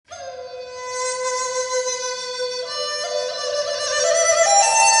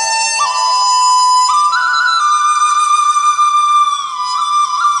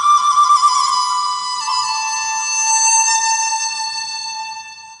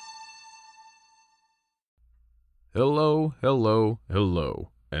Hello, hello, hello,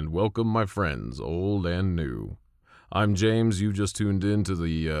 and welcome, my friends, old and new. I'm James. You just tuned in to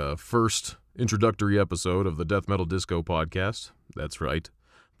the first introductory episode of the Death Metal Disco Podcast. That's right,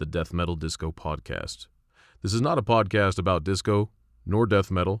 the Death Metal Disco Podcast. This is not a podcast about disco, nor death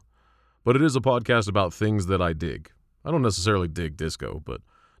metal, but it is a podcast about things that I dig. I don't necessarily dig disco, but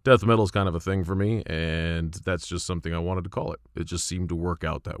death metal is kind of a thing for me, and that's just something I wanted to call it. It just seemed to work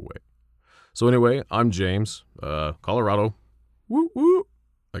out that way. So anyway, I'm James, Colorado. Woo woo.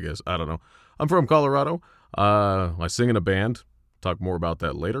 I guess, I don't know. I'm from Colorado. I sing in a band. Talk more about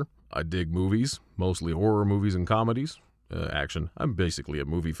that later. I dig movies, mostly horror movies and comedies. Action. I'm basically a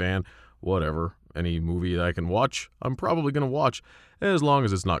movie fan. Whatever. Any movie that I can watch, I'm probably going to watch, as long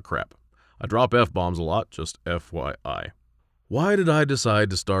as it's not crap. I drop F-bombs a lot, just FYI. Why did I decide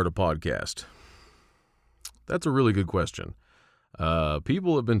to start a podcast? That's a really good question.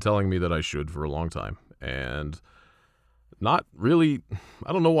 People have been telling me that I should for a long time, and not really,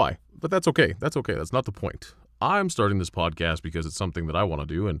 I don't know why, but that's okay. That's okay. That's not the point. I'm starting this podcast because it's something that I want to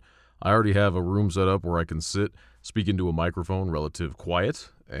do, and I already have a room set up where I can sit, speak into a microphone, relative quiet,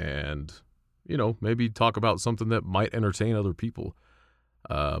 and, maybe talk about something that might entertain other people.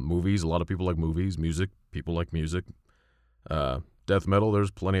 Movies, a lot of people like movies. Music, people like music. Death metal, there's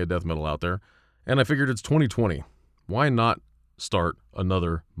plenty of death metal out there. And I figured it's 2020. Why not start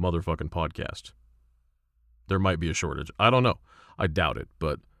another motherfucking podcast? There might be a shortage. I don't know. I doubt it,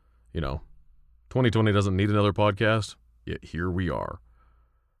 but, 2020 doesn't need another podcast, yet here we are.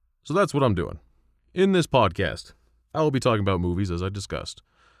 So that's what I'm doing. In this podcast, I will be talking about movies, as I discussed.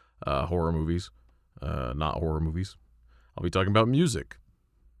 Horror movies, not horror movies. I'll be talking about music.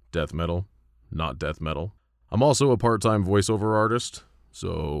 Death metal, not death metal. I'm also a part-time voiceover artist,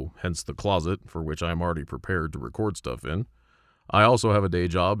 so hence the closet, for which I am already prepared to record stuff in. I also have a day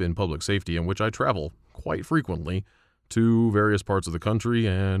job in public safety in which I travel quite frequently to various parts of the country,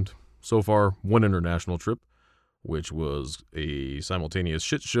 and so far one international trip, which was a simultaneous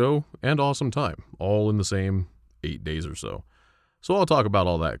shit show and awesome time, all in the same 8 days or so. So I'll talk about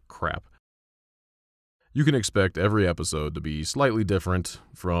all that crap. You can expect every episode to be slightly different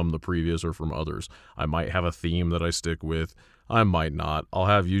from the previous or from others. I might have a theme that I stick with. I might not. I'll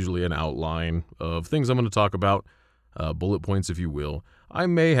have usually an outline of things I'm going to talk about, bullet points if you will. I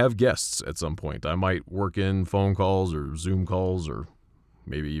may have guests at some point. I might work in phone calls or Zoom calls or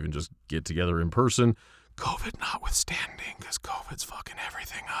maybe even just get together in person. COVID notwithstanding, because COVID's fucking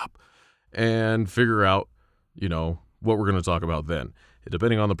everything up. And figure out, what we're going to talk about then.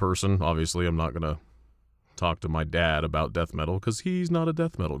 Depending on the person, obviously I'm not going to talk to my dad about death metal because he's not a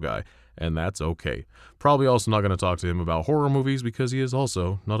death metal guy, and that's okay. Probably also not going to talk to him about horror movies because he is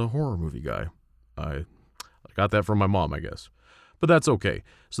also not a horror movie guy. I got that from my mom, I guess. But that's okay.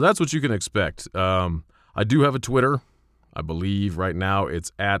 So that's what you can expect. I do have a Twitter. I believe right now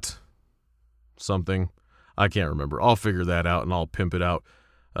it's at something. I can't remember. I'll figure that out and I'll pimp it out.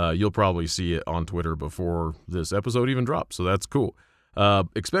 You'll probably see it on Twitter before this episode even drops, so that's cool.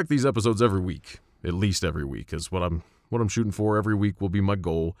 Expect these episodes every week, at least every week, is what I'm shooting for. Every week will be my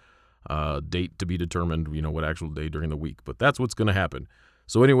goal. Date to be determined, what actual day during the week, but that's what's going to happen.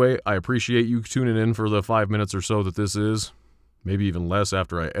 So anyway, I appreciate you tuning in for the 5 minutes or so that this is, maybe even less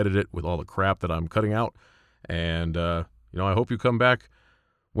after I edit it with all the crap that I'm cutting out. And, I hope you come back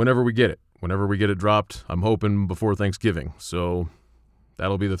whenever we get it dropped. I'm hoping before Thanksgiving. So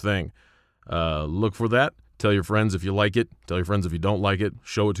that'll be the thing. Look for that. Tell your friends if you like it. Tell your friends if you don't like it.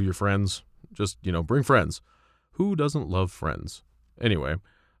 Show it to your friends. Just, bring friends. Who doesn't love friends? Anyway,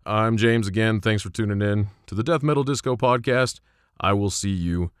 I'm James again. Thanks for tuning in to the Death Metal Disco Podcast. I will see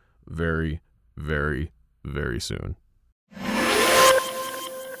you very, very, very soon.